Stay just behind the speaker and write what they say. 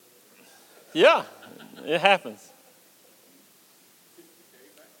Yeah, it happens.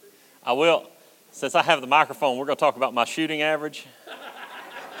 I will. Since I have the microphone, we're going to talk about my shooting average.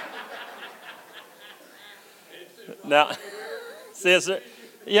 Now,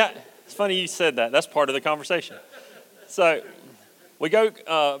 yeah, it's funny you said that. That's part of the conversation. So we go,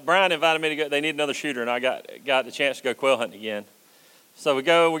 Brian invited me to go. They need another shooter, and I got the chance to go quail hunting again. So we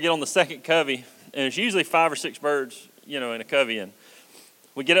get on the second covey, and it's usually 5 or 6 birds, in a covey. And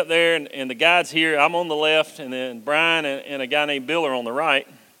we get up there, and the guide's here. I'm on the left, and then Brian and a guy named Bill are on the right.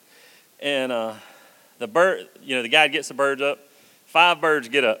 And the guide gets the birds up. 5 birds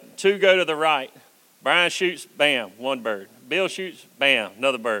get up. 2 go to the right. Brian shoots, bam, 1 bird. Bill shoots, bam,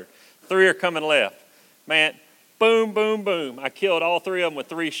 another bird. 3 are coming left. Man, boom, boom, boom. I killed all 3 of them with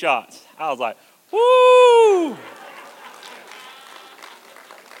 3 shots. I was like, woo!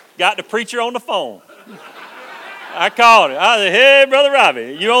 Got the preacher on the phone. I called him. I said, hey, Brother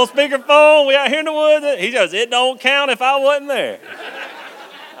Robbie, you on speakerphone? We out here in the woods? He goes, it don't count if I wasn't there.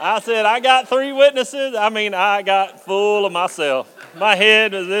 I said, I got 3 witnesses. I got full of myself. My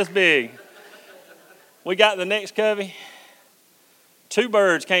head was this big. We got the next covey. 2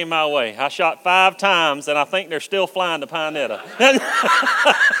 birds came my way. I shot 5 times, and I think they're still flying to Pinetta.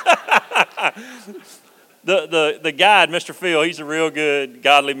 The guide, Mr. Phil, he's a real good,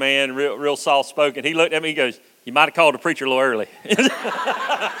 godly man, real soft-spoken. He looked at me, he goes, you might have called the preacher a little early.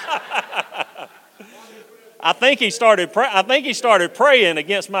 I think he started praying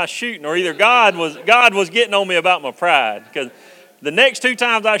against my shooting, or either God was getting on me about my pride, because the next 2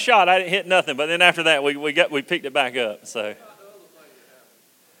 times I shot, I didn't hit nothing. But then after that, we picked it back up. So,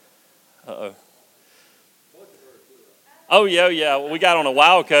 oh yeah. We got on a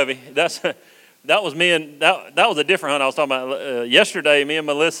wild covey. That was me and that was a different hunt I was talking about yesterday. Me and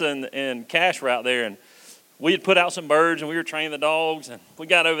Melissa and Cash were out there, and we had put out some birds, and we were training the dogs, and we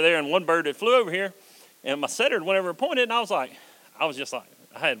got over there, and one bird that flew over here. And my setter, whenever it pointed, and I was just like,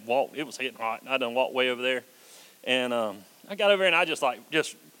 I had walked, it was hitting hot. I done walked way over there. And I got over there, and I just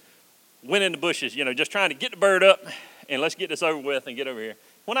went in the bushes, just trying to get the bird up, and let's get this over with and get over here.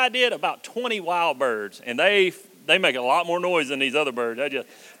 When I did, about 20 wild birds, and they make a lot more noise than these other birds. They just,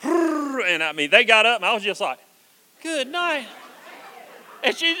 and they got up, and I was just like, good night.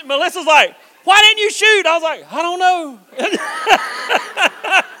 And Melissa's like, why didn't you shoot? I was like, I don't know.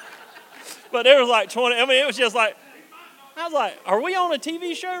 But there was like 20. It was just like, I was like, are we on a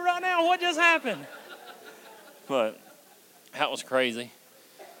TV show right now? What just happened? But that was crazy.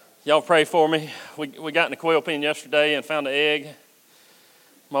 Y'all pray for me. We got in the quail pen yesterday and found an egg.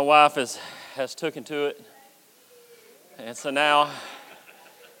 My wife has taken to it. And so now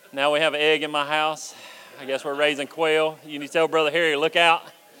we have an egg in my house. I guess we're raising quail. You need to tell Brother Harry, look out.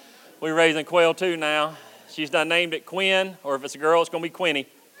 We're raising quail too now. She's done named it Quinn, or if it's a girl, it's going to be Quinny.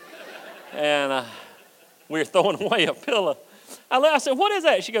 And we were throwing away a pillow. I said, what is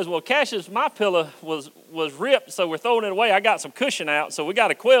that? She goes, well, my pillow was ripped, so we're throwing it away. I got some cushion out, so we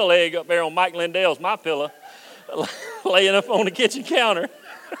got a quail egg up there on Mike Lindell's my pillow, laying up on the kitchen counter.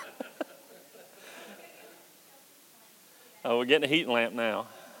 Oh, we're getting a heating lamp now.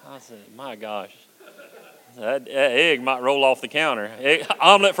 I said, my gosh. That egg might roll off the counter.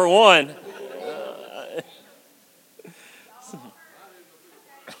 Omelet for one.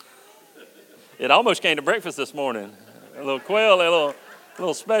 It almost came to breakfast this morning. A little quail, a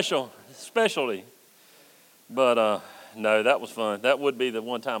little specialty. But no, that was fun. That would be the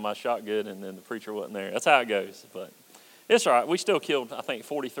one time I shot good and then the preacher wasn't there. That's how it goes. But it's all right. We still killed, I think,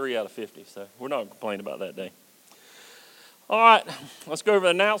 43 out of 50. So we're not complaining about that day. All right, let's go over the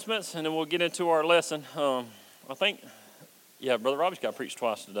announcements and then we'll get into our lesson. I think, Brother Robbie's got to preach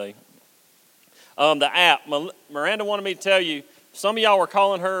twice today. The app, Miranda wanted me to tell you, some of y'all were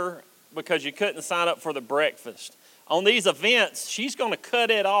calling her because you couldn't sign up for the breakfast. On these events, she's going to cut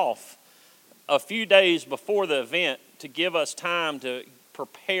it off a few days before the event to give us time to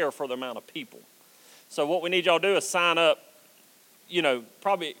prepare for the amount of people. So what we need y'all to do is sign up,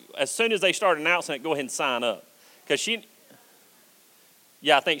 probably as soon as they start announcing it, go ahead and sign up. Because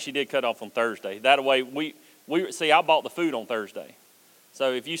I think she did cut off on Thursday. That way, I bought the food on Thursday.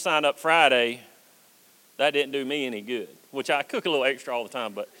 So if you sign up Friday, that didn't do me any good, which I cook a little extra all the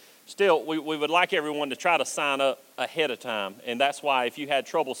time, but still, we would like everyone to try to sign up ahead of time, and that's why if you had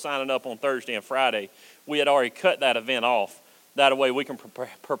trouble signing up on Thursday and Friday, we had already cut that event off. That way we can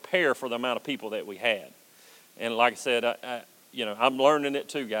prepare for the amount of people that we had. And like I said, I'm learning it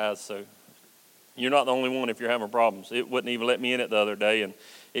too, guys, so you're not the only one if you're having problems. It wouldn't even let me in it the other day, and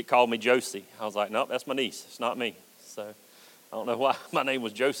it called me Josie. I was like, nope, that's my niece. It's not me. So I don't know why my name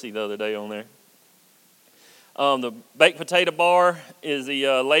was Josie the other day on there. The baked potato bar is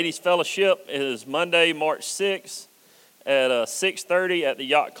the Ladies Fellowship. It is Monday, March 6th at 6:30 at the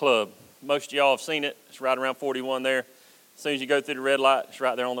Yacht Club. Most of y'all have seen it. It's right around 41 there. As soon as you go through the red light, it's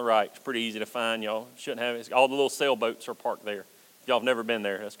right there on the right. It's pretty easy to find. Y'all shouldn't have it. All the little sailboats are parked there. If y'all have never been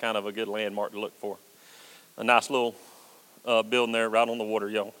there, that's kind of a good landmark to look for. A nice little building there right on the water.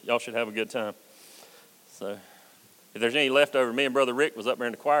 Y'all should have a good time. So if there's any leftover, me and Brother Rick was up there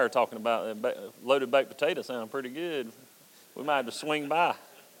in the choir talking about loaded baked potato sound pretty good. We might have to swing by.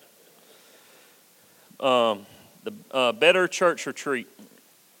 The Better Church Retreat.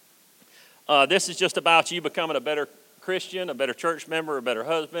 This is just about you becoming a better Christian, a better church member, a better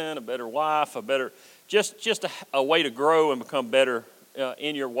husband, a better wife, just a way to grow and become better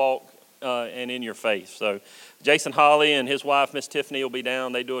in your walk and in your faith. So Jason Holly and his wife, Miss Tiffany, will be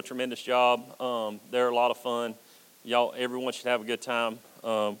down. They do a tremendous job. They're a lot of fun. Everyone should have a good time.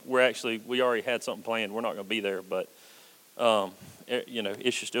 We already had something planned. We're not going to be there, but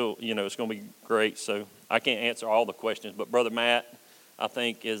it's still, it's going to be great. So I can't answer all the questions, but Brother Matt, I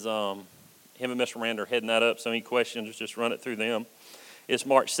think, is him and Miss Miranda are heading that up. So any questions, just run it through them. It's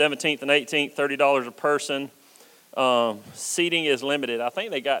March 17th and 18th, $30 a person. Seating is limited. I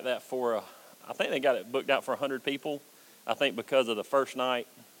think they got that they got it booked out for 100 people. I think because of the first night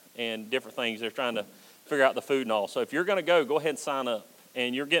and different things, they're trying to figure out the food and all. So if you're going to go ahead and sign up.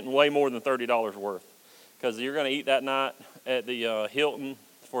 And you're getting way more than $30 worth, because you're going to eat that night at the Hilton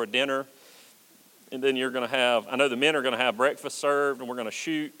for a dinner. And then you're going to have, I know the men are going to have breakfast served, and we're going to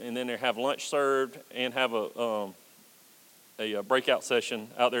shoot, and then they have lunch served, and have a breakout session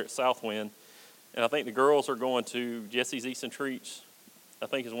out there at Southwind. And I think the girls are going to Jesse's Eats and Treats, I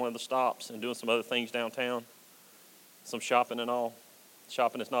think is one of the stops, and doing some other things downtown, some shopping and all.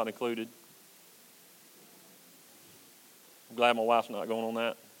 Shopping is not included. I'm glad my wife's not going on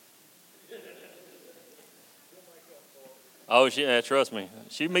that. Oh, trust me.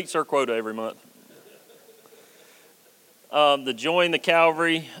 She meets her quota every month. The Join the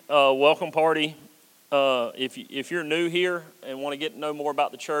Calvary welcome party. If you're new here and want to get to know more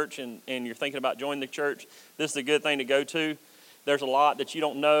about the church and you're thinking about joining the church, this is a good thing to go to. There's a lot that you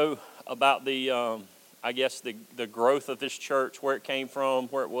don't know about the growth of this church, where it came from,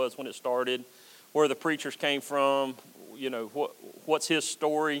 where it was when it started, where the preachers came from, what's his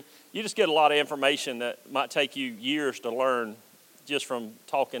story. You just get a lot of information that might take you years to learn just from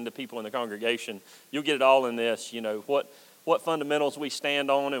talking to people in the congregation. You'll get it all in this, what fundamentals we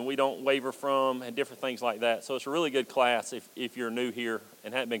stand on and we don't waver from, and different things like that. So it's a really good class if you're new here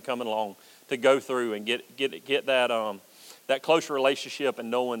and haven't been coming along, to go through and get that closer relationship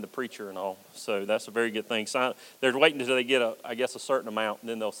and knowing the preacher and all. So that's a very good thing. They're waiting until they get a certain amount, and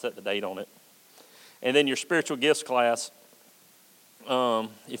then they'll set the date on it. And then your spiritual gifts class.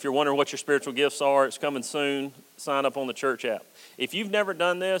 If you're wondering what your spiritual gifts are, it's coming soon. Sign up on the church app. If you've never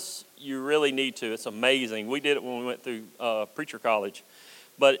done this, you really need to. It's amazing. We did it when we went through preacher college.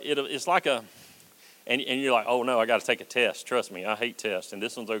 But it's like and you're like, oh no, I got to take a test. Trust me, I hate tests, and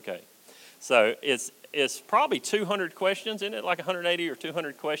this one's okay. So it's probably 200 questions, isn't it? Like 180 or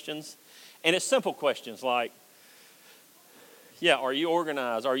 200 questions. And it's simple questions like, yeah, are you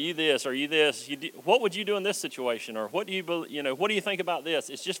organized? Are you this? Are you this? What would you do in this situation? Or what do you think about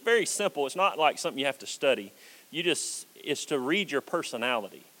this? It's just very simple. It's not like something you have to study. It's to read your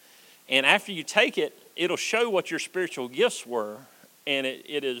personality. And after you take it, it'll show what your spiritual gifts were. And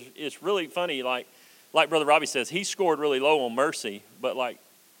it's really funny. Like Brother Robbie says, he scored really low on mercy, but like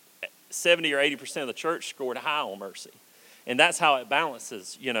 70 or 80% of the church scored high on mercy. And that's how it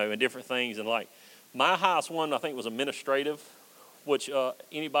balances, in different things. And like my highest one, I think, was administrative, which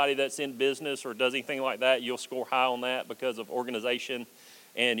anybody that's in business or does anything like that, you'll score high on that because of organization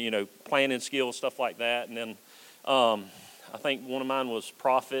and, planning skills, stuff like that. And then I think one of mine was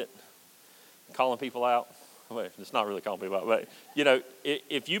prophet, calling people out. Well, it's not really calling people out, but,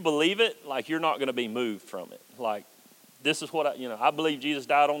 if you believe it, like, you're not going to be moved from it. Like, this is what I believe Jesus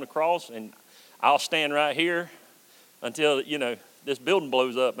died on the cross, and I'll stand right here until, this building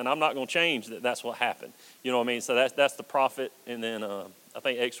blows up, and I'm not going to change that. That's what happened. You know what I mean? So that's the prophet, and then I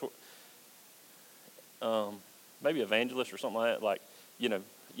think maybe evangelist or something like that. Like,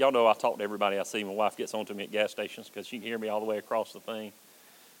 y'all know I talk to everybody I see. My wife gets on to me at gas stations because she can hear me all the way across the thing.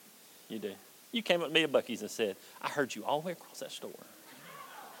 You do. You came up to me at Buc-ee's and said, I heard you all the way across that store.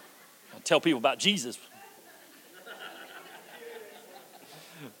 I tell people about Jesus.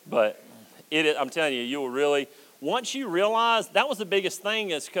 But I'm telling you, you will really... Once you realize, that was the biggest thing,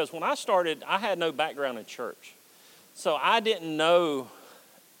 is because when I started, I had no background in church. So I didn't know,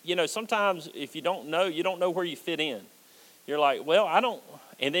 sometimes if you don't know where you fit in. You're like, well, I don't,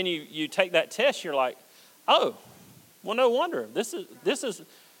 and then you take that test, you're like, oh, well, no wonder. This is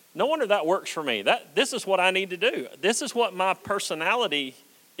no wonder that works for me. This is what I need to do. This is what my personality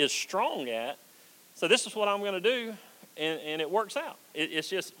is strong at. So this is what I'm going to do, and it works out. It's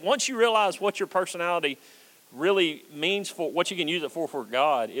just once you realize what your personality really means for what you can use it for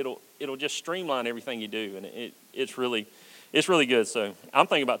God, it'll just streamline everything you do, and it's really good. So I'm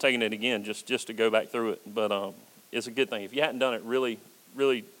thinking about taking it again just to go back through it, but it's a good thing. If you hadn't done it, really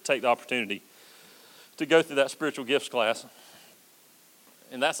take the opportunity to go through that spiritual gifts class.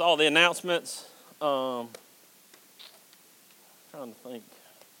 And that's all the announcements. Trying to think.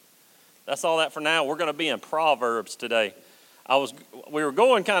 That's all that for now. We're going to be in Proverbs today. We were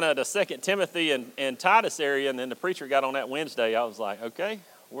going kind of to 2 Timothy and Titus area, and then the preacher got on that Wednesday. I was like, okay,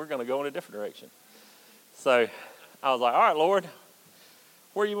 we're going to go in a different direction. So I was like, all right, Lord,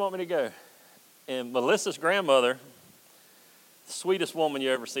 where do you want me to go? And Melissa's grandmother, the sweetest woman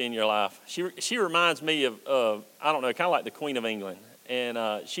you ever see in your life. She reminds me of I don't know, kind of like the Queen of England.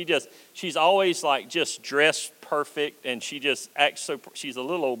 And she's always like just dressed perfect, and she just acts so. She's a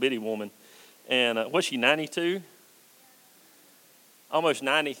little old bitty woman, and what's she, 92? Almost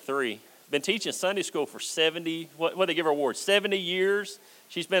 93. Been teaching Sunday school for 70. What they give her award? 70 years.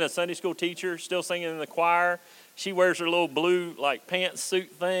 She's been a Sunday school teacher, still singing in the choir. She wears her little blue like pantsuit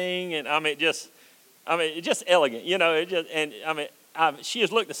thing, and it's just elegant, you know. She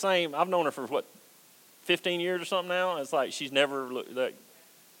has looked the same. I've known her for 15 years or something now. It's like she's never looked like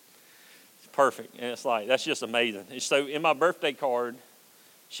perfect, and it's like that's just amazing. And so in my birthday card,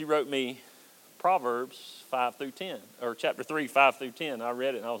 she wrote me Proverbs 5 through 10, or chapter 3, 5 through 10. I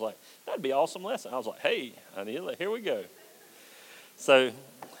read it, and I was like, that'd be an awesome lesson. I was like, hey, Anila, here we go. So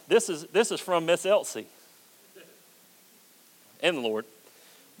this is from Miss Elsie and the Lord,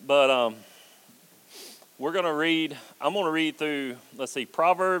 but we're going to read. I'm going to read through. Let's see,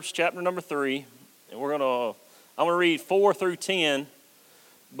 Proverbs chapter number 3. And I'm going to read 4 through 10,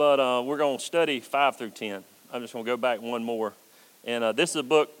 but we're going to study 5 through 10. I'm just going to go back one more. And this is a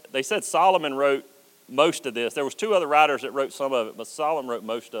book, they said Solomon wrote most of this. There was 2 other writers that wrote some of it, but Solomon wrote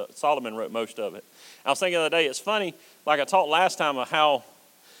most of it. I was thinking the other day, it's funny, like I talked last time, of how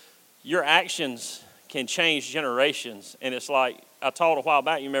your actions can change generations. And it's like, I taught a while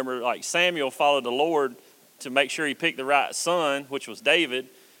back, you remember, like Samuel followed the Lord to make sure he picked the right son, which was David,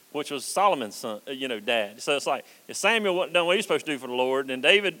 which was Solomon's son, dad. So it's like, if Samuel wasn't done what he was supposed to do for the Lord, then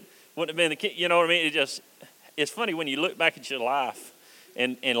David wouldn't have been the king. You know what I mean? It's funny when you look back at your life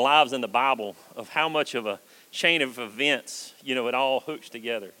and lives in the Bible of how much of a chain of events, it all hooks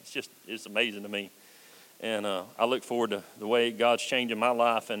together. It's amazing to me. And I look forward to the way God's changing my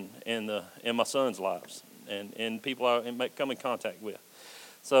life and my son's lives and people I come in contact with.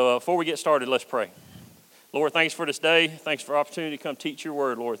 So before we get started, let's pray. Lord, thanks for this day. Thanks for the opportunity to come teach your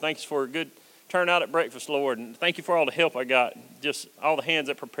word, Lord. Thanks for a good turnout at breakfast, Lord. And thank you for all the help I got. Just all the hands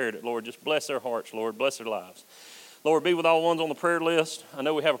that prepared it, Lord. Just bless their hearts, Lord. Bless their lives. Lord, be with all the ones on the prayer list. I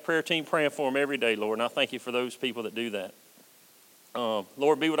know we have a prayer team praying for them every day, Lord. And I thank you for those people that do that.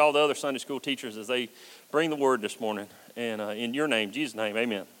 Lord, be with all the other Sunday school teachers as they bring the word this morning. And in your name, Jesus' name,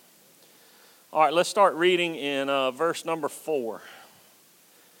 amen. All right, let's start reading in verse number 4.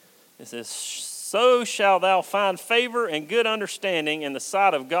 It says, so shalt thou find favor and good understanding in the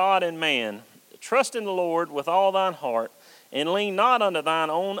sight of God and man. Trust in the Lord with all thine heart, and lean not unto thine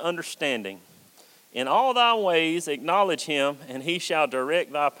own understanding. In all thy ways acknowledge him, and he shall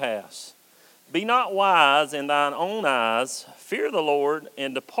direct thy paths. Be not wise in thine own eyes. Fear the Lord,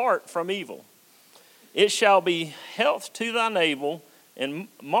 and depart from evil. It shall be health to thy navel, and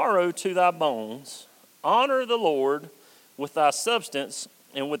marrow to thy bones. Honor the Lord with thy substance,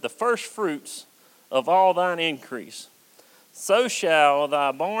 and with the first fruits of all thine increase. So shall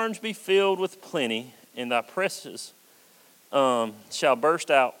thy barns be filled with plenty, and thy presses shall burst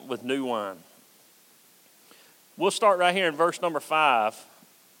out with new wine. We'll start right here in verse number 5.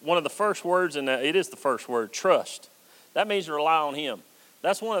 One of the first words in that, it is the first word, trust. That means to rely on him.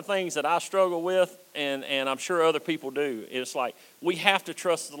 That's one of the things that I struggle with, and I'm sure other people do. It's like we have to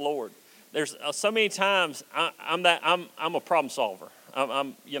trust the Lord. There's so many times I'm a problem solver.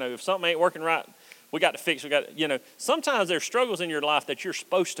 If something ain't working right, we got to fix. Sometimes there's struggles in your life that you're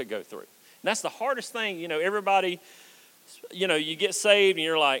supposed to go through. And that's the hardest thing. Everybody, you get saved and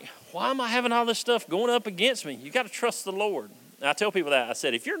you're like, why am I having all this stuff going up against me? You got to trust the Lord. And I tell people that. I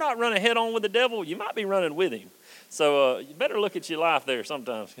said, if you're not running head on with the devil, you might be running with him. So you better look at your life there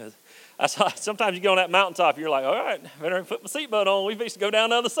sometimes, because sometimes you go on that mountaintop, you're like, all right, better put my seatbelt on. We fix to go down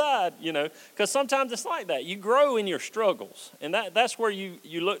the other side, because sometimes it's like that. You grow in your struggles, and that's where you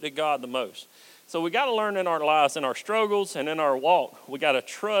look to God the most. So we got to learn in our lives, in our struggles and in our walk, we got to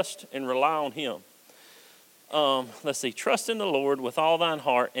trust and rely on him. let's see, trust in the Lord with all thine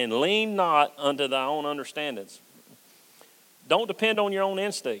heart and lean not unto thy own understandings. Don't depend on your own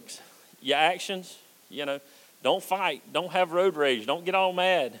instincts, your actions, don't fight, don't have road rage, don't get all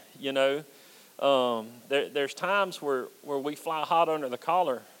mad, There's times where we fly hot under the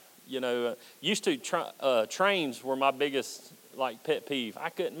collar, trains were my biggest pet peeve.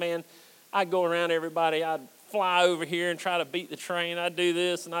 I'd go around everybody, I'd fly over here and try to beat the train, I'd do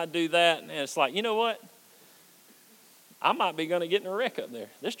this and I'd do that, and it's like, you know what? I might be going to get in a wreck up there.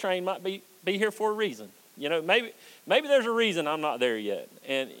 This train might be here for a reason. Maybe there's a reason I'm not there yet.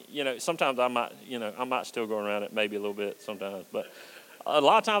 And, sometimes I might still go around it maybe a little bit sometimes. But a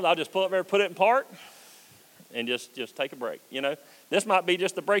lot of times I'll just pull up there, put it in park, and just take a break. This might be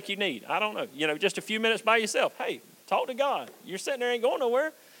just the break you need. I don't know. Just a few minutes by yourself. Hey, talk to God. You're sitting there, ain't going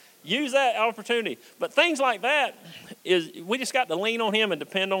nowhere. Use that opportunity. But things like that we just got to lean on Him and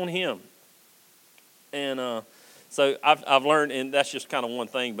depend on Him. And so I've learned, and that's just kind of one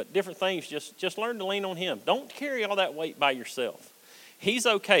thing, but different things, just learn to lean on Him. Don't carry all that weight by yourself. He's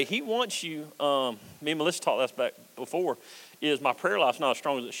okay. He wants you, me and Melissa talked this back before, is my prayer life's not as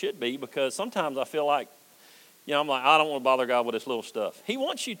strong as it should be, because sometimes I feel like, I'm like, I don't want to bother God with this little stuff. He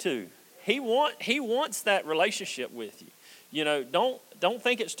wants you to. He wants that relationship with you. Don't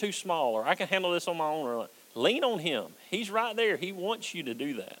think it's too small, or I can handle this on my own. Or lean on Him. He's right there. He wants you to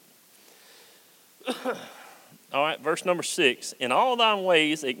do that. All right, verse number 6. In all thine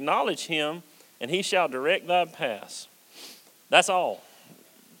ways acknowledge Him, and He shall direct thy paths. That's all.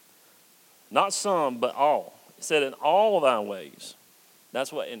 Not some, but all. It said in all thine ways.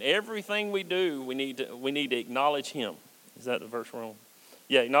 That's what, in everything we do, we need to acknowledge Him. Is that the verse wrong?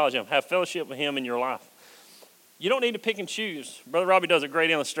 Yeah, acknowledge Him. Have fellowship with Him in your life. You don't need to pick and choose. Brother Robbie does a great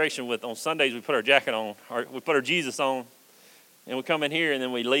illustration with, on Sundays we put our jacket on, or we put our Jesus on, and we come in here and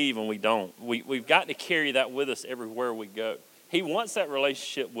then we leave and we don't. We've got to carry that with us everywhere we go. He wants that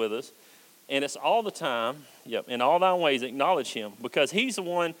relationship with us, and it's all the time. Yep, in all thine ways acknowledge Him, because He's the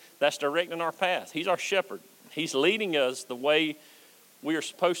one that's directing our path. He's our shepherd. He's leading us the way we are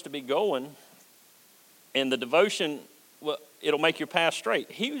supposed to be going, and the devotion, it'll make your path straight.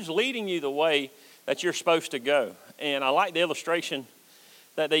 He's leading you the way that you're supposed to go. And I like the illustration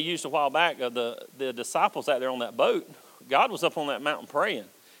that they used a while back of the disciples out there on that boat. God was up on that mountain praying.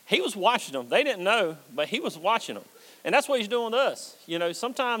 He was watching them. They didn't know, but He was watching them. And that's what He's doing to us.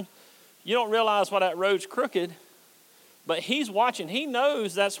 Sometimes you don't realize why that road's crooked, but He's watching. He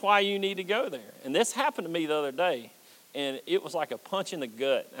knows that's why you need to go there. And this happened to me the other day, and it was like a punch in the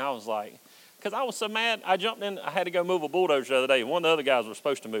gut. And I was like, because I was so mad, I jumped in. I had to go move a bulldozer the other day. One of the other guys was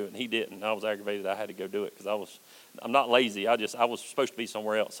supposed to move it, and he didn't. I was aggravated. I had to go do it because I'm not lazy. I was supposed to be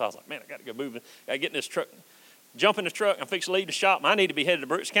somewhere else. So I was like, man, I got to go move it. I got to get in this truck. Jump in the truck, I'm fixing to leave the shop. I need to be headed to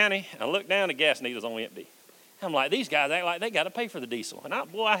Brooks County. I look down, the gas needle's on empty. I'm like, these guys act like they got to pay for the diesel. And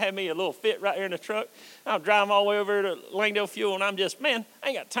I had me a little fit right here in the truck. I'm driving all the way over to Langdale Fuel, and I'm just, man, I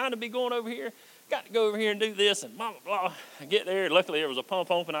ain't got time to be going over here. Got to go over here and do this, and blah, blah, blah. I get there. Luckily, there was a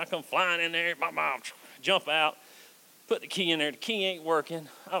pump open. I come flying in there, jump out, put the key in there. The key ain't working.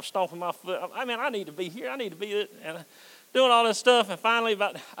 I was stomping my foot. I need to be here. I need to be it. And doing all this stuff, and finally,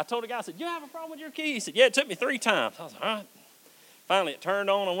 I told the guy, I said, you have a problem with your key? He said, yeah, it took me 3 times. I was like, all right. Finally, it turned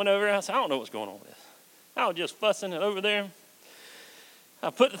on. I went over there. I said, I don't know what's going on with this. I was just fussing it over there. I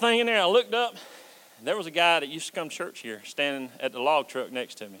put the thing in there. I looked up, and there was a guy that used to come to church here standing at the log truck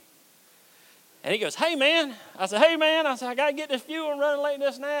next to me. And he goes, hey, man. I said, hey, man. I said, I got to get this fuel and running late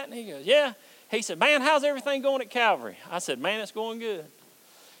this and that. And he goes, yeah. He said, man, how's everything going at Calvary? I said, man, it's going good.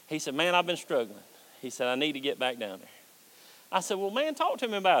 He said, man, I've been struggling. He said, I need to get back down there. I said, well, man, talk to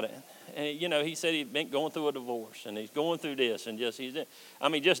me about it. And, he said he'd been going through a divorce, and he's going through this, and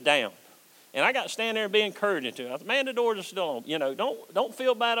just down. And I got to stand there and be encouraging to him. I said, man, the doors are still on. Don't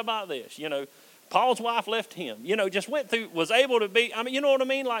feel bad about this. Paul's wife left him. Just went through, was able to be, you know what I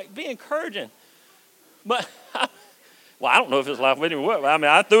mean? Like, be encouraging. But, I don't know if his life with him or what.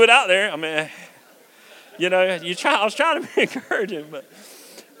 I threw it out there. I was trying to be encouraging, but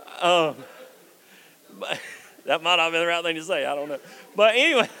that might not have been the right thing to say. I don't know. But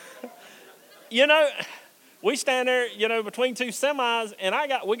anyway, we stand there, between 2 semis, and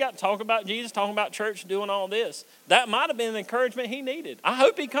we got to talk about Jesus, talking about church, doing all this. That might have been the encouragement he needed. I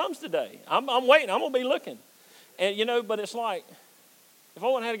hope he comes today. I'm waiting. I'm going to be looking. And, but it's like, if I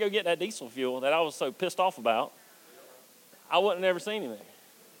wouldn't have had to go get that diesel fuel that I was so pissed off about, I wouldn't have never seen him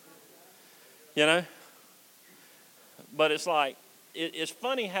there. But it's like, it's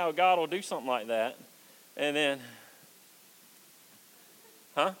funny how God will do something like that. And then,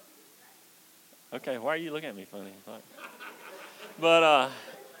 huh? Okay, why are you looking at me funny? But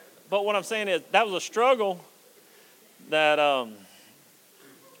what I'm saying is that was a struggle that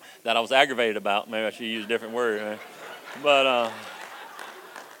that I was aggravated about. Maybe I should use a different word. But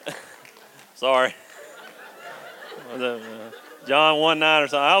sorry. John 1:9 or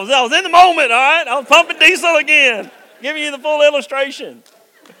something. I was in the moment, all right? I was pumping diesel again. Giving you the full illustration.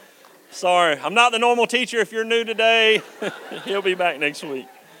 Sorry, I'm not the normal teacher. If you're new today, he'll be back next week.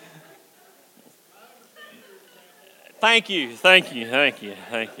 Thank you.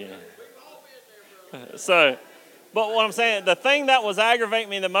 So, but what I'm saying, the thing that was aggravating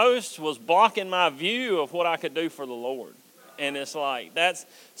me the most was blocking my view of what I could do for the Lord. And it's like, that's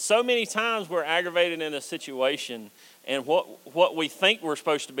so many times we're aggravated in a situation, and what we think we're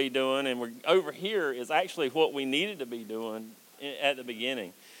supposed to be doing, and we're over here is actually what we needed to be doing at the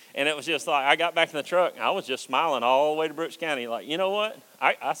beginning. And it was just like, I got back in the truck, I was just smiling all the way to Brooks County, like, you know what?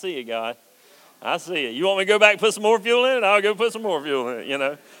 I see you, God. I see it. You want me to go back and put some more fuel in it? I'll go put some more fuel in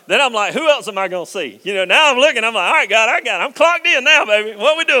it, Then I'm like, who else am I going to see? Now I'm looking, I'm like, all right, God, I got it. I'm clocked in now, baby.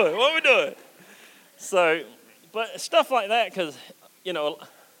 What we doing? So, but stuff like that, because,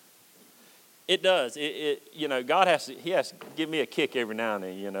 it does. God has to give me a kick every now and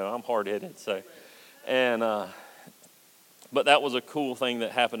then, I'm hard-headed. So, and, but that was a cool thing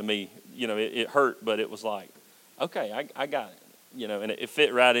that happened to me. It hurt, but it was like, okay, I got it. And it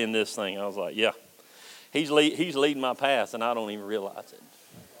fit right in this thing. I was like, yeah, he's leading my path, and I don't even realize it.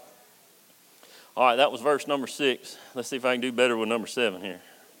 All right, that was verse number 6. Let's see if I can do better with number 7 here.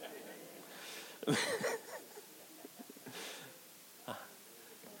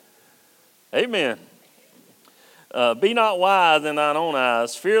 Amen. Be not wise in thine own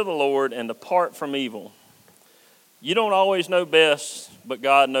eyes. Fear the Lord and depart from evil. You don't always know best, but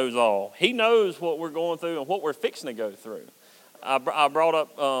God knows all. He knows what we're going through and what we're fixing to go through. I brought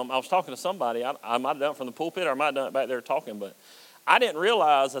up, I was talking to somebody. I might have done it from the pulpit, or I might have done it back there talking, but I didn't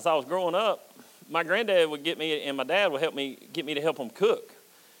realize as I was growing up, my granddad would get me, and my dad would get me to help him cook.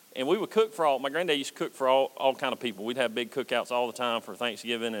 And we would cook for my granddad used to cook for all kind of people. We'd have big cookouts all the time for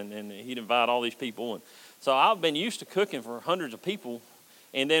Thanksgiving, and he'd invite all these people. And so I've been used to cooking for hundreds of people.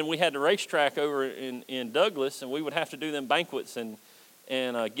 And then we had the racetrack over in Douglas, and we would have to do them banquets and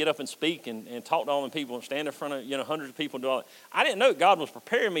get up and speak and talk to all the people and stand in front of hundreds of people and do all that. I didn't know God was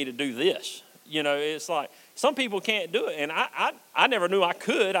preparing me to do this. It's like some people can't do it, and I never knew I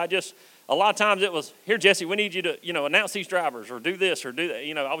could. A lot of times it was, here, Jesse, we need you to announce these drivers or do this or do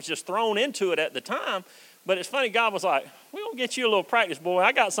that. I was just thrown into it at the time. But it's funny, God was like, we're going to get you a little practice, boy.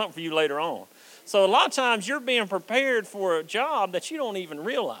 I got something for you later on. So a lot of times you're being prepared for a job that you don't even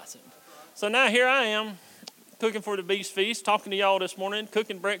realize it. So now here I am, cooking for the Beast Feast, talking to y'all this morning,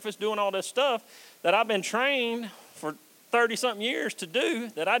 cooking breakfast, doing all this stuff that I've been trained for 30-something years to do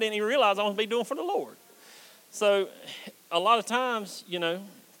that I didn't even realize I was going to be doing for the Lord. So a lot of times,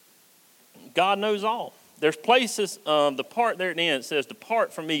 God knows all. There's places, the part there at the end, it says,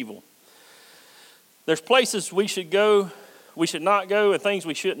 depart from evil. There's places we should go, we should not go, and things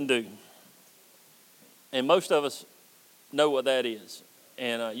we shouldn't do. And most of us know what that is.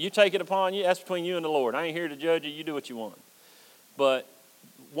 And you take it upon you, that's between you and the Lord. I ain't here to judge you, you do what you want. But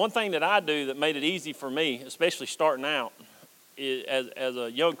one thing that I do that made it easy for me, especially starting out, is, as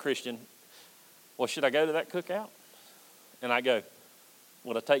a young Christian, well, should I go to that cookout? And I go,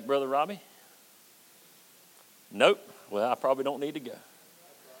 would I take Brother Robbie? Nope. Well, I probably don't need to go.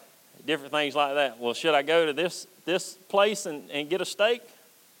 Different things like that. Well, should I go to this place and get a steak?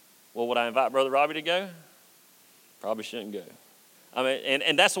 Well, would I invite Brother Robbie to go? Probably shouldn't go. I mean,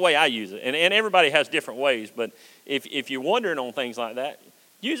 and that's the way I use it. And everybody has different ways. But if you're wondering on things like that,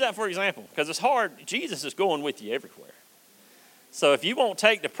 use that for example. Because it's hard. Jesus is going with you everywhere. So if you won't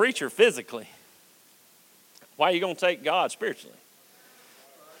take the preacher physically, why are you going to take God spiritually?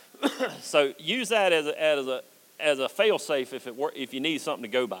 So use that as a fail-safe if you need something to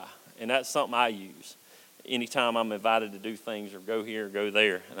go by. And that's something I use anytime I'm invited to do things or go here or go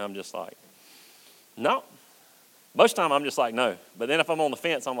there. And I'm just like, no. Most of the time I'm just like, no. But then if I'm on the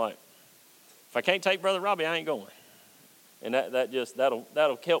fence, I'm like, if I can't take Brother Robbie, I ain't going. And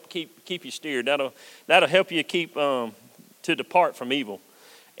that'll help keep you steered. That'll help you keep to depart from evil.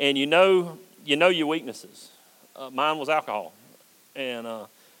 And you know your weaknesses. Mine was alcohol. And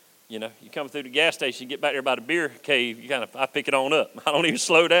you come through the gas station, you get back there by the beer cave, I pick it on up. I don't even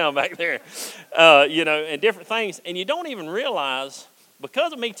slow down back there. And different things. And you don't even realize,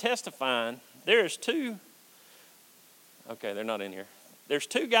 because of me testifying, there's two, okay, they're not in here. There's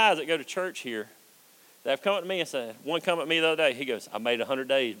two guys that go to church here that have come up to me and said, one come up to me the other day, he goes, I made 100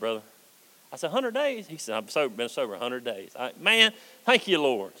 days, brother. I said, 100 days? He said, I've been sober 100 days. Man, thank you,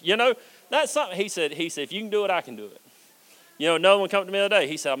 Lord. That's something, he said, if you can do it, I can do it. Another one come to me the other day.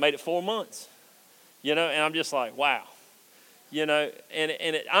 He said, I made it 4 months. and I'm just like, wow. I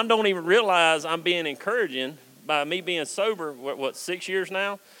don't even realize I'm being encouraging by me being sober, 6 years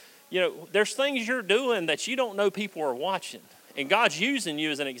now? There's things you're doing that you don't know people are watching. And God's using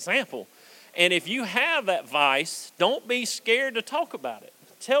you as an example. And if you have that vice, don't be scared to talk about it.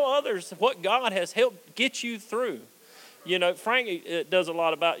 Tell others what God has helped get you through. Frank does a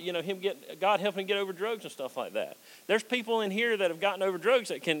lot about, God helping him get over drugs and stuff like that. There's people in here that have gotten over drugs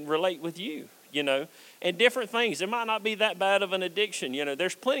that can relate with you, and different things. It might not be that bad of an addiction.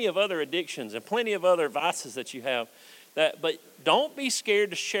 There's plenty of other addictions and plenty of other vices that you have. But don't be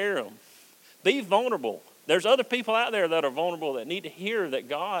scared to share them. Be vulnerable. There's other people out there that are vulnerable that need to hear that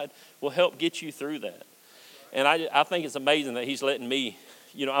God will help get you through that. And I think it's amazing that he's letting me,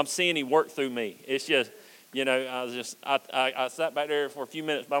 I'm seeing him work through me. It's just, I sat back there for a few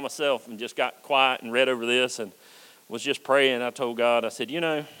minutes by myself and just got quiet and read over this and was just praying. I told God, I said,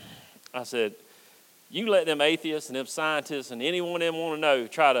 you let them atheists and them scientists and anyone them want to know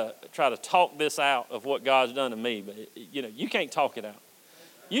try to talk this out of what God's done to me, but you can't talk it out.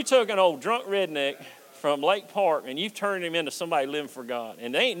 You took an old drunk redneck from Lake Park and you've turned him into somebody living for God,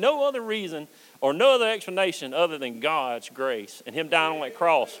 and there ain't no other reason or no other explanation other than God's grace and him dying on that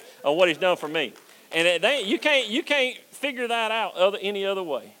cross on what he's done for me. And you can't figure that out any other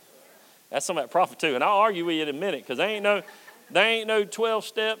way. That's some of that prophet too, and I'll argue with you in a minute because there ain't no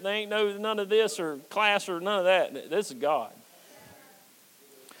 12-step, there ain't none of this or class or none of that. This is God.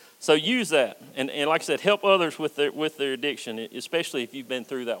 So use that, and like I said, help others with their addiction, especially if you've been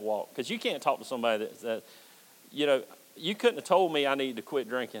through that walk. Because you can't talk to somebody that you couldn't have told me I needed to quit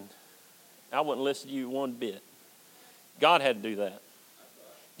drinking. I wouldn't listen to you one bit. God had to do that.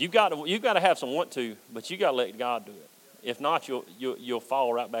 You've got to have some want to, but you got to let God do it. If not, you'll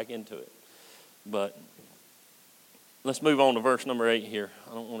fall right back into it. But let's move on to verse number 8 here.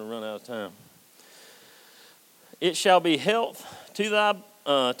 I don't want to run out of time. It shall be health to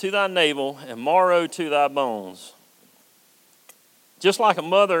thy navel and marrow to thy bones. Just like a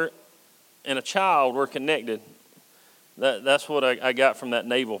mother and a child were connected. That's what I got from that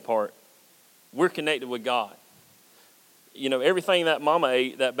navel part. We're connected with God. Everything that mama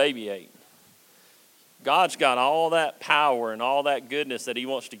ate, that baby ate. God's got all that power and all that goodness that he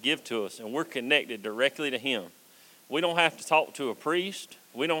wants to give to us, and we're connected directly to him. We don't have to talk to a priest.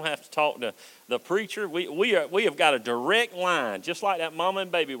 We don't have to talk to the preacher. We have got a direct line, just like that mama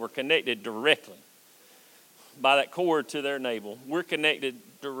and baby were connected directly by that cord to their navel. We're connected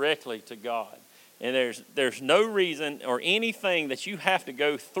directly to God. And there's no reason or anything that you have to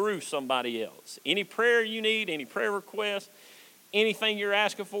go through somebody else. Any prayer you need, any prayer request, anything you're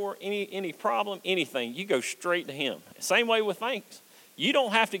asking for, any problem, anything, you go straight to him. Same way with thanks. You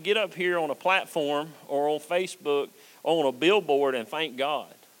don't have to get up here on a platform or on Facebook or on a billboard and thank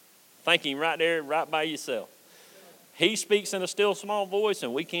God. Thank him right there, right by yourself. He speaks in a still small voice,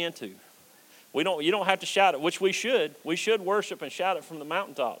 and we can too. You don't have to shout it, which we should. We should worship and shout it from the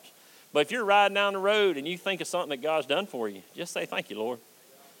mountaintops. But if you're riding down the road and you think of something that God's done for you, just say, thank you, Lord.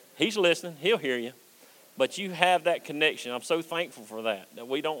 He's listening. He'll hear you. But you have that connection. I'm so thankful for that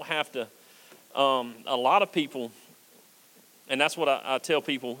we don't have to. A lot of people, and that's what I tell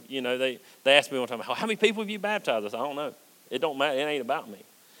people, they ask me one time, how many people have you baptized? I said, I don't know. It don't matter. It ain't about me.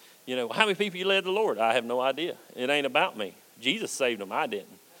 How many people you led to the Lord? I have no idea. It ain't about me. Jesus saved them. I didn't.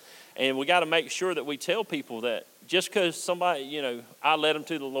 And we got to make sure that we tell people that just because somebody, I led them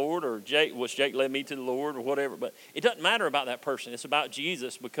to the Lord, or Jake led me to the Lord, or whatever, but it doesn't matter about that person. It's about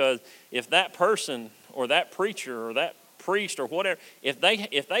Jesus, because if that person or that preacher or that priest or whatever, if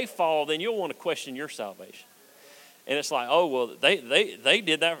they fall, then you'll want to question your salvation. And it's like, oh, well, they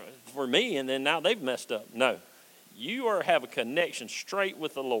did that for me, and then now they've messed up. No, you have a connection straight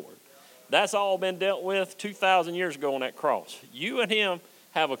with the Lord. That's all been dealt with 2,000 years ago on that cross. You and him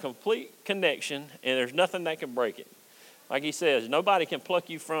have a complete connection, and there's nothing that can break it. Like he says, nobody can pluck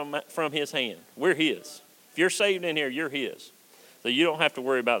you from his hand. We're his. If you're saved in here, you're his. So you don't have to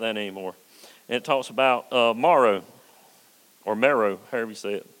worry about that anymore. And it talks about marrow, or marrow, however you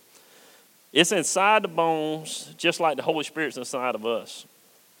say it. It's inside the bones, just like the Holy Spirit's inside of us.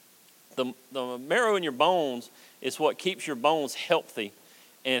 The marrow in your bones is what keeps your bones healthy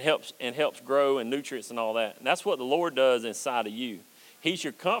and helps grow, and nutrients and all that. And that's what the Lord does inside of you. He's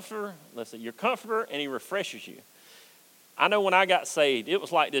your comforter. Listen, your comforter, and he refreshes you. I know when I got saved, it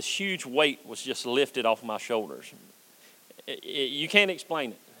was like this huge weight was just lifted off my shoulders. You can't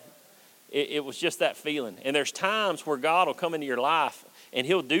explain it. It was just that feeling. And there's times where God will come into your life and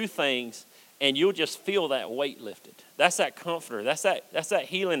he'll do things, and you'll just feel that weight lifted. That's that comforter. That's that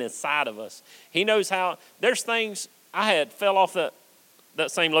healing inside of us. He knows how. There's things I had fell off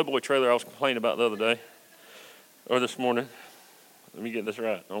that same lowboy trailer I was complaining about the other day, or this morning. Let me get this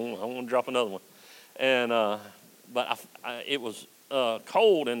right. I want to drop another one. And but it was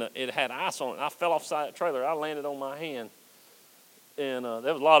cold, and it had ice on it. I fell off the side of the trailer. I landed on my hand, and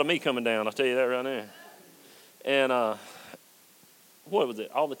there was a lot of me coming down. I'll tell you that right now. And what was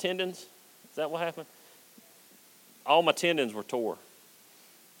it? All the tendons? Is that what happened? All my tendons were tore.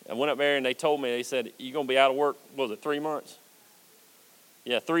 I went up there, and they told me, they said, you're going to be out of work, what was it, 3 months?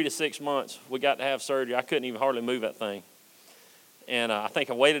 Yeah, 3 to 6 months. We got to have surgery. I couldn't even hardly move that thing. And I think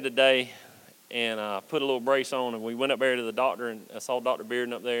I waited a day, and put a little brace on, and we went up there to the doctor, and I saw Dr.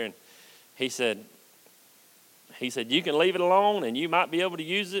 Bearden up there, and he said, you can leave it alone, and you might be able to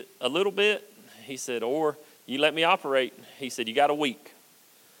use it a little bit. He said, or you let me operate. He said, you got a week.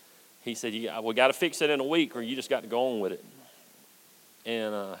 He said, we got to fix it in a week, or you just got to go on with it.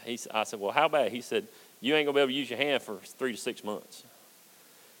 And I said, well, how bad? He said, you ain't going to be able to use your hand for 3 to 6 months.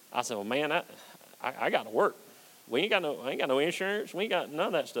 I said, well, man, I got to work. I ain't got no insurance. We ain't got none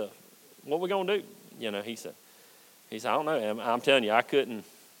of that stuff. What we going to do? You know, he said, I don't know. I'm telling you, I couldn't,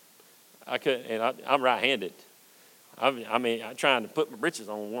 and I'm right-handed. I'm trying to put my britches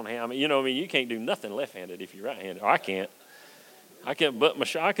on one hand. You can't do nothing left-handed if you're right-handed. Or I can't. I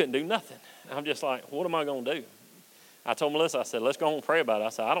couldn't do nothing. I'm just like, what am I going to do? I told Melissa, I said, let's go home and pray about it. I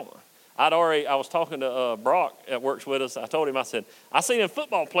said, I was talking to Brock that works with us. I told him, I said, I see them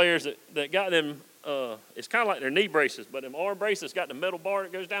football players that got them, it's kind of like their knee braces, but them arm braces got the metal bar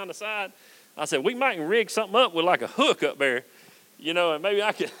that goes down the side. I said, we might rig something up with like a hook up there, and maybe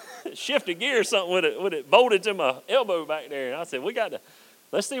I could shift a gear or something with it bolted to my elbow back there. And I said,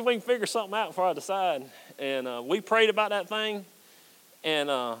 let's see if we can figure something out before I decide. And we prayed about that thing. And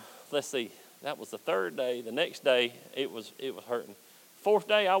let's see, that was the third day. The next day, it was hurting. Fourth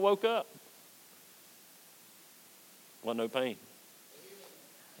day, I woke up. Wasn't no pain.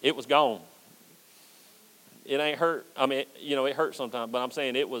 It was gone. It ain't hurt. It hurts sometimes, but I'm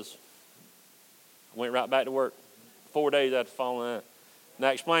saying I went right back to work 4 days after falling out. Now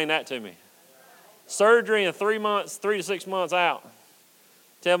explain that to me. Surgery in 3 months, 3 to 6 months out.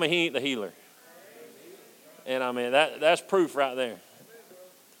 Tell me he ain't the healer. And that's proof right there.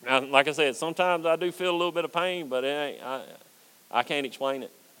 Now, like I said, sometimes I do feel a little bit of pain, but I can't explain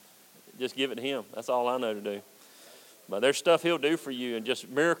it. Just give it to him. That's all I know to do. But there's stuff he'll do for you and just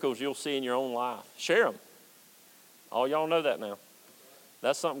miracles you'll see in your own life. Share them. All y'all know that now.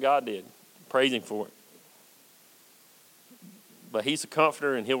 That's something God did. Praise him for it. But he's a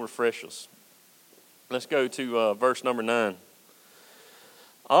comforter and he'll refresh us. Let's go to verse number 9.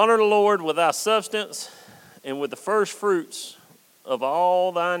 Honor the Lord with thy substance and with the first fruits of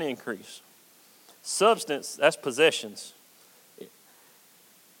all thine increase. Substance, that's possessions.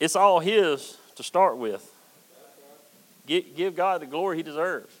 It's all his to start with. Give God the glory he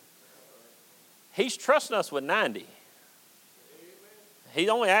deserves. He's trusting us with 90. He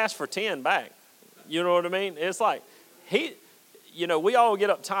only asked for 10 back. You know what I mean? It's like, we all get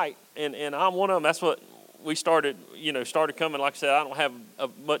uptight, and I'm one of them. That's what we started coming. Like I said, I don't have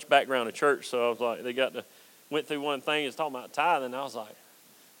much background in church, so I was like, went through one thing, it's talking about tithing, and I was like,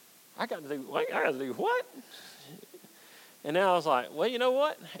 I got to do what? And then I was like, well, you know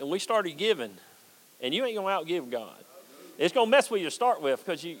what? And we started giving, and you ain't going to outgive God. It's going to mess with you to start with,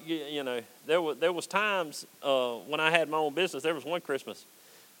 because there was times when I had my own business. There was one Christmas,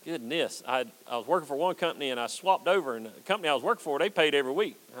 goodness, I was working for one company, and I swapped over, and the company I was working for, they paid every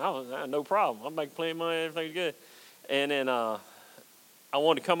week. I had no problem. I'm making plenty of money, everything's good. And then I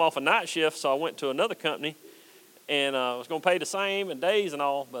wanted to come off a night shift, so I went to another company. And I was going to pay the same and days and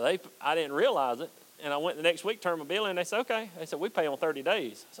all, but I didn't realize it. And I went the next week, turned my bill in, and they said, okay. They said, we pay on 30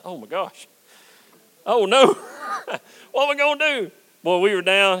 days. I said, oh, my gosh. Oh, no. What are we going to do? Boy, we were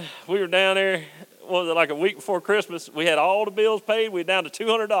down there, what was it, like a week before Christmas. We had all the bills paid. We were down to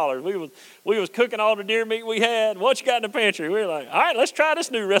 $200. We was cooking all the deer meat we had. What you got in the pantry? We were like, all right, let's try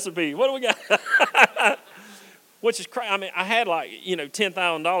this new recipe. What do we got? Which is crazy. I had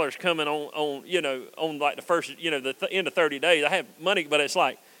 $10,000 coming on like the first, the end of 30 days. I had money, but it's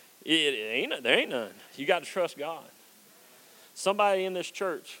like, there ain't none. You got to trust God. Somebody in this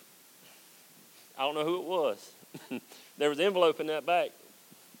church, I don't know who it was. There was an envelope in that back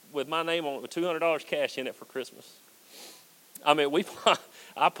with my name on it with $200 cash in it for Christmas.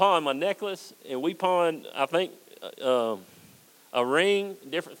 I pawned my necklace, and we pawned, I think, a ring,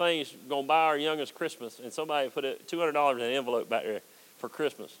 different things, going to buy our youngest Christmas, and somebody put $200 in an envelope back there for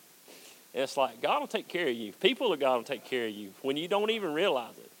Christmas. And it's like, God will take care of you. People of God will take care of you when you don't even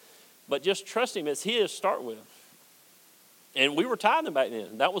realize it. But just trust him. It's his to start with. And we were tithing back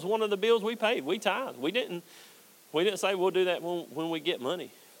then. That was one of the bills we paid. We tithed. We didn't We didn't say we'll do that when we get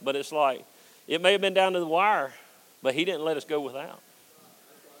money. But it's like, it may have been down to the wire, but he didn't let us go without.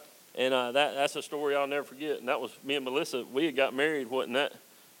 And that's a story I'll never forget. And that was me and Melissa. We had got married, wasn't that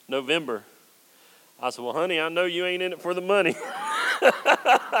November? I said, well, honey, I know you ain't in it for the money.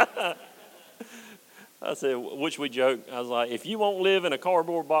 I said, which we joked. I was like, if you won't live in a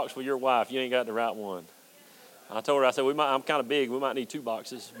cardboard box with your wife, you ain't got the right one. I told her, I said, I'm kind of big. We might need 2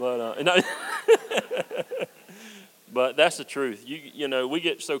 boxes. But but that's the truth. You know, we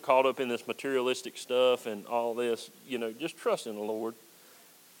get so caught up in this materialistic stuff and all this. You know, just trust in the Lord.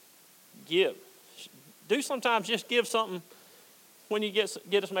 Give. Sometimes just give something when you get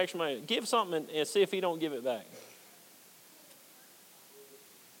some extra money. Give something and see if he don't give it back.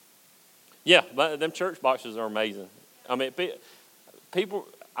 Yeah, but them church boxes are amazing. I mean, people,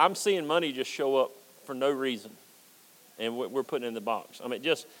 I'm seeing money just show up for no reason, and we're putting it in the box. I mean,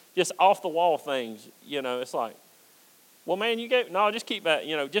 just off the wall things. You know, it's like, well, man, just keep that.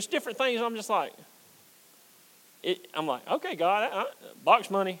 You know, just different things. I'm just like, I'm like, okay, God, box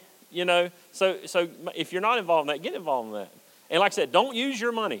money. You know, so if you're not involved in that, get involved in that. And like I said, don't use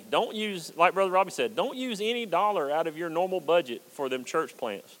your money. Don't use, like Brother Robbie said, don't use any dollar out of your normal budget for them church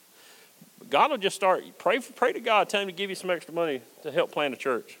plants. God will just start, pray to God, tell him to give you some extra money to help plant a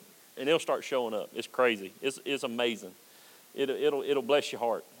church. And it'll start showing up. It's crazy. It's amazing. It'll bless your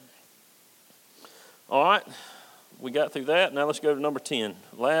heart. All right, we got through that. Now let's go to number 10.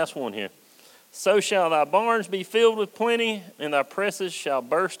 Last one here. So shall thy barns be filled with plenty, and thy presses shall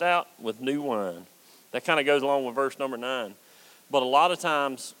burst out with new wine. That kind of goes along with verse number 9. But a lot of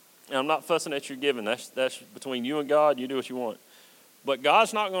times, and I'm not fussing at your giving. That's between you and God. You do what you want. But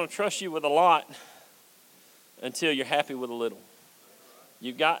God's not going to trust you with a lot until you're happy with a little.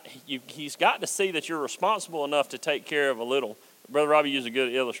 He's got to see that you're responsible enough to take care of a little. Brother Robbie used a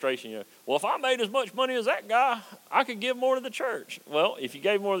good illustration. You know, well, if I made as much money as that guy, I could give more to the church. Well, if you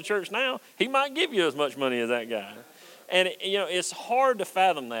gave more to the church now, he might give you as much money as that guy. And, it's hard to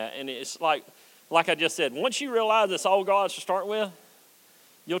fathom that. And it's like I just said, once you realize it's all God's to start with,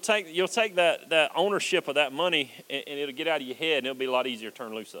 you'll take that ownership of that money and it'll get out of your head and it'll be a lot easier to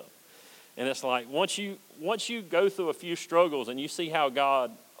turn loose of. And it's like once you go through a few struggles and you see how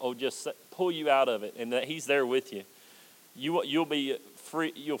God will just pull you out of it and that he's there with you, you'll be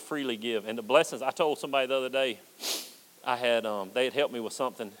free. You'll freely give. And the blessings, I told somebody the other day, they had helped me with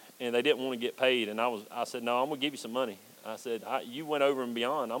something and they didn't want to get paid, and I said, no, I'm gonna give you some money. I said, you went over and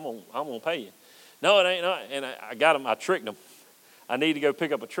beyond. I'm gonna pay you. No, it ain't not. And I got them. I tricked them. I need to go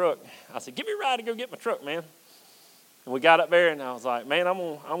pick up a truck. I said, give me a ride to go get my truck, man. And we got up there, and I was like, man, I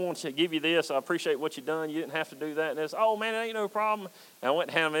want to give you this. I appreciate what you done. You didn't have to do that. And it's, oh, man, it ain't no problem. And I went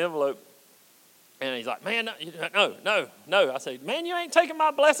and handed him an envelope. And he's like, man, no. I said, man, you ain't taking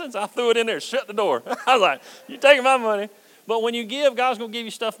my blessings. I threw it in there, shut the door. I was like, you're taking my money. But when you give, God's going to give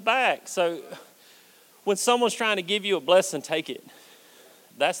you stuff back. So when someone's trying to give you a blessing, take it.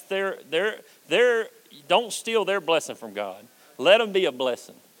 That's don't steal their blessing from God. Let them be a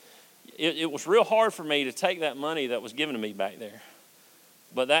blessing. It was real hard for me to take that money that was given to me back there.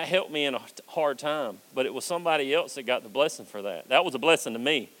 But that helped me in a hard time. But it was somebody else that got the blessing for that. That was a blessing to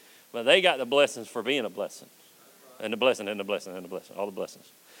me. But they got the blessings for being a blessing. And the blessing, and the blessing, and the blessing. All the blessings.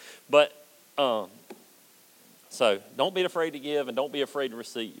 But, so don't be afraid to give and don't be afraid to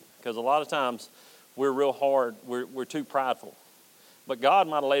receive. Because a lot of times we're real hard. We're too prideful. But God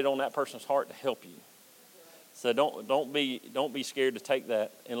might have laid it on that person's heart to help you. So don't be scared to take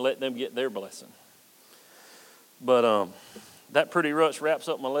that and let them get their blessing. But that pretty much wraps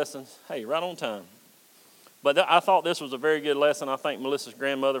up my lessons. Hey, right on time. But I thought this was a very good lesson. I thank Melissa's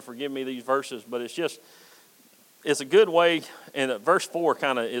grandmother for giving me these verses. But it's a good way. And verse 4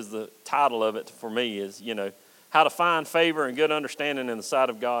 kind of is the title of it for me is, how to find favor and good understanding in the sight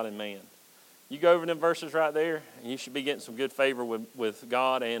of God and man. You go over them verses right there, and you should be getting some good favor with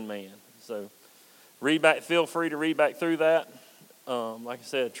God and man. So feel free to read back through that. Like I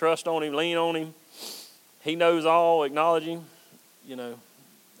said, trust on him, lean on him. He knows all, acknowledge him.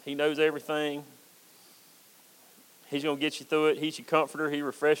 He knows everything. He's going to get you through it. He's your comforter. He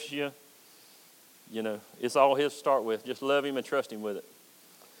refreshes you. It's all his to start with. Just love him and trust him with it.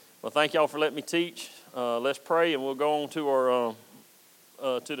 Well, thank y'all for letting me teach. Let's pray, and we'll go on to our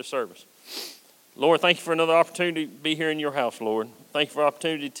to the service. Lord, thank you for another opportunity to be here in your house, Lord. Thank you for the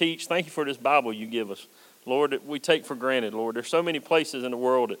opportunity to teach. Thank you for this Bible you give us. Lord, that we take for granted, Lord. There's so many places in the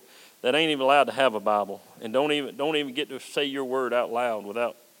world that ain't even allowed to have a Bible and don't even get to say your word out loud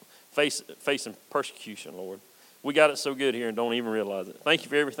without facing persecution, Lord. We got it so good here and don't even realize it. Thank you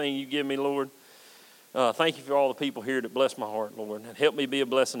for everything you give me, Lord. Thank you for all the people here that bless my heart, Lord, and help me be a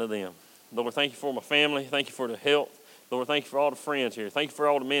blessing to them. Lord, thank you for my family. Thank you for the health. Lord, thank you for all the friends here. Thank you for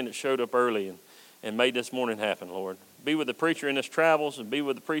all the men that showed up early and made this morning happen, Lord. Be with the preacher in his travels, and be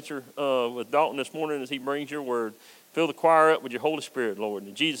with the preacher with Dalton this morning as he brings your word. Fill the choir up with your Holy Spirit, Lord.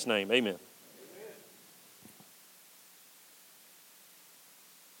 In Jesus' name, amen.